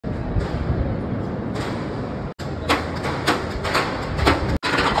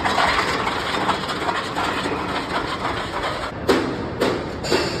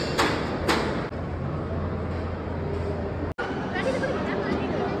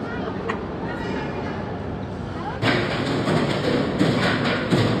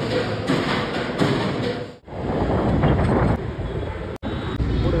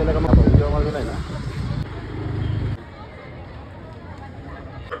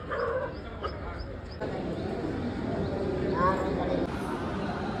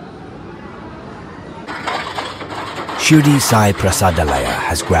Shirdi Sai Prasadalaya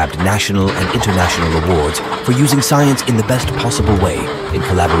has grabbed national and international awards for using science in the best possible way in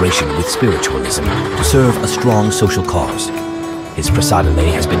collaboration with spiritualism to serve a strong social cause. His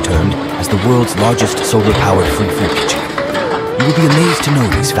Prasadalaya has been termed as the world's largest solar-powered free food kitchen. You will be amazed to know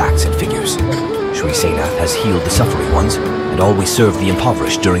these facts and figures. Shri Sainath has healed the suffering ones and always served the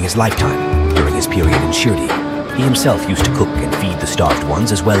impoverished during his lifetime. During his period in Shirdi, he himself used to cook and feed the starved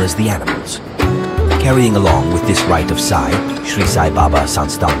ones as well as the animals. Carrying along with this rite of Sai, Shri Saibaba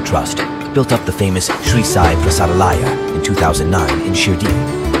Sansthan Trust built up the famous Shri Sai Prasadalaya in 2009 in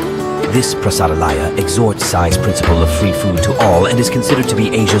Shirdi. This Prasadalaya exhorts Sai's principle of free food to all and is considered to be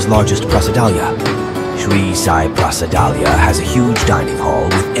Asia's largest Prasadalaya. Shri Sai Prasadalaya has a huge dining hall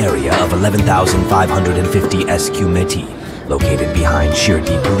with area of 11,550 sq.m, located behind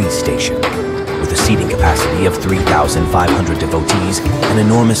Shirdi police station. With a seating capacity of 3,500 devotees, an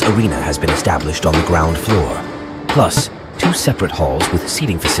enormous arena has been established on the ground floor. Plus, 2 separate halls with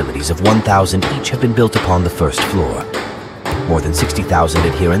seating facilities of 1,000 each have been built upon the first floor. More than 60,000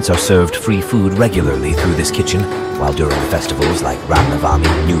 adherents are served free food regularly through this kitchen, while during the festivals like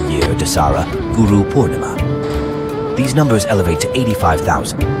Ramnavami, New Year, Dasara, Guru Purnima. These numbers elevate to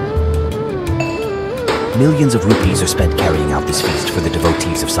 85,000. Millions of rupees are spent carrying out this feast for the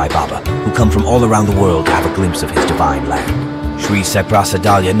devotees of Saibaba, who come from all around the world to have a glimpse of his divine land. Shri Sai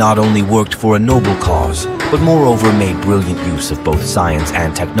Prasadalaya not only worked for a noble cause, but moreover made brilliant use of both science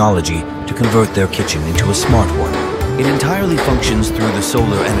and technology to convert their kitchen into a smart one. It entirely functions through the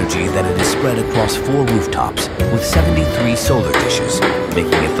solar energy that it is spread across 4 rooftops with 73 solar dishes,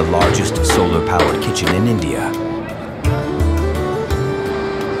 making it the largest solar-powered kitchen in India.